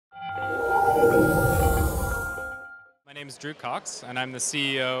name is Drew Cox, and I'm the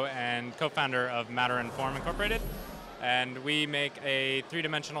CEO and co-founder of Matter and Form Incorporated. And we make a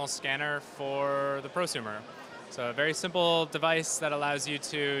three-dimensional scanner for the prosumer. So a very simple device that allows you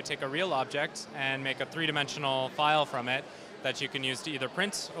to take a real object and make a three-dimensional file from it that you can use to either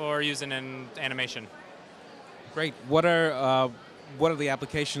print or use in an animation. Great. What are the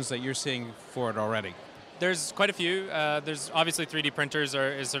applications that you're seeing for it already? There's quite a few. There's obviously 3D printers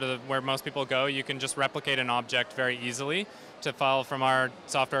is sort of where most people go. You can just replicate an object very easily. To file from our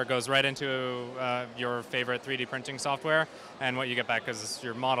software goes right into your favorite 3D printing software, and what you get back is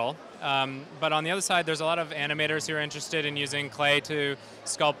your model. But on the other side, there's a lot of animators who are interested in using clay to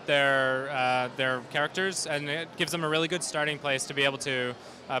sculpt their characters, and it gives them a really good starting place to be able to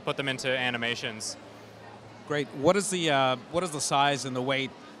put them into animations. Great. What is the size and the weight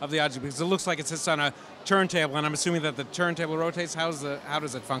of the object? Because it looks like it sits on a turntable, and I'm assuming that the turntable rotates. How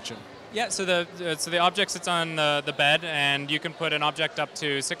does it function? Yeah, so the object sits on the bed, and you can put an object up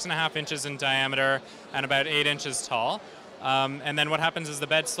to 6.5 inches in diameter and about 8 inches tall. And then what happens is the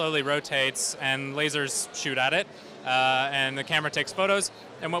bed slowly rotates, and lasers shoot at it, and the camera takes photos.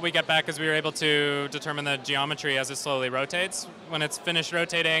 And what we get back is we were able to determine the geometry as it slowly rotates. When it's finished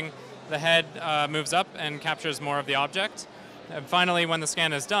rotating, the head moves up and captures more of the object. And finally, when the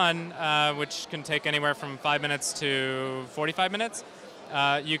scan is done, which can take anywhere from 5 minutes to 45 minutes,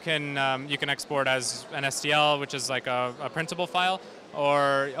 you can export as an STL, which is like a printable file,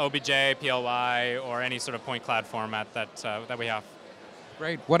 or OBJ, PLY, or any sort of point cloud format that we have.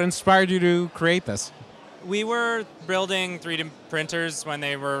 Great. What inspired you to create this? We were building 3D printers when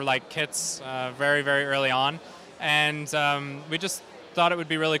they were like kits very, very early on, and we just thought it would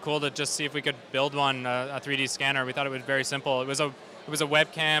be really cool to just see if we could build one, a 3D scanner. We thought it was very simple. It was a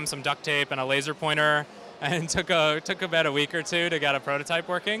webcam, some duct tape, and a laser pointer, and it took about a week or two to get a prototype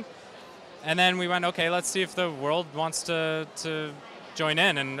working. And then we went, okay, let's see if the world wants to join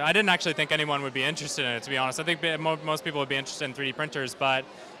in. And I didn't actually think anyone would be interested in it, to be honest. I think most people would be interested in 3D printers, but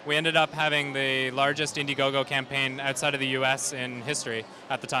we ended up having the largest Indiegogo campaign outside of the US in history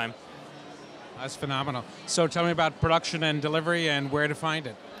at the time. That's phenomenal. So tell me about production and delivery and where to find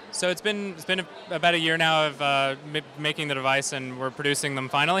it. So it's been about a year now of making the device, and we're producing them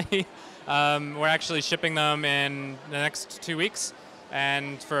finally. We're actually shipping them in the next 2 weeks,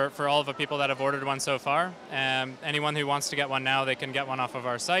 and for all of the people that have ordered one so far. Anyone who wants to get one now, they can get one off of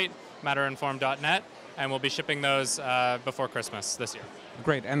our site, matterinform.net, and we'll be shipping those before Christmas this year.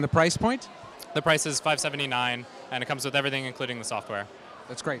 Great. And the price point? The price is $579, and it comes with everything, including the software.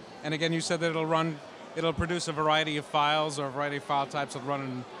 That's great. And again, you said that it'll produce a variety of files or a variety of file types that run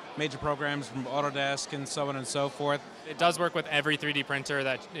in major programs from Autodesk and so on and so forth. It does work with every 3D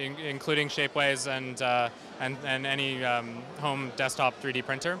printer, including Shapeways and any home desktop 3D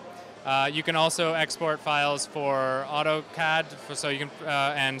printer. You can also export files for AutoCAD, so you can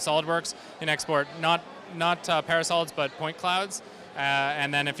and SolidWorks. You can export not parasolids but point clouds.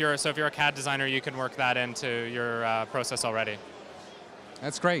 And then if you're a CAD designer, you can work that into your process already.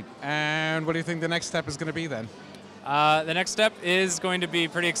 That's great. And what do you think the next step is going to be then? The next step is going to be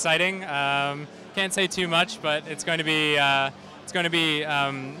pretty exciting. Can't say too much, but it's going to be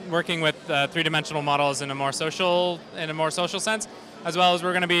working with three-dimensional models in a more social sense, as well as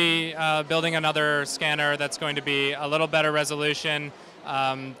we're going to be building another scanner that's going to be a little better resolution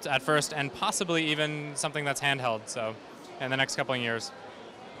at first, and possibly even something that's handheld. So, in the next couple of years.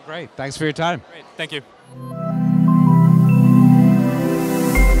 Great. Thanks for your time. Great. Thank you.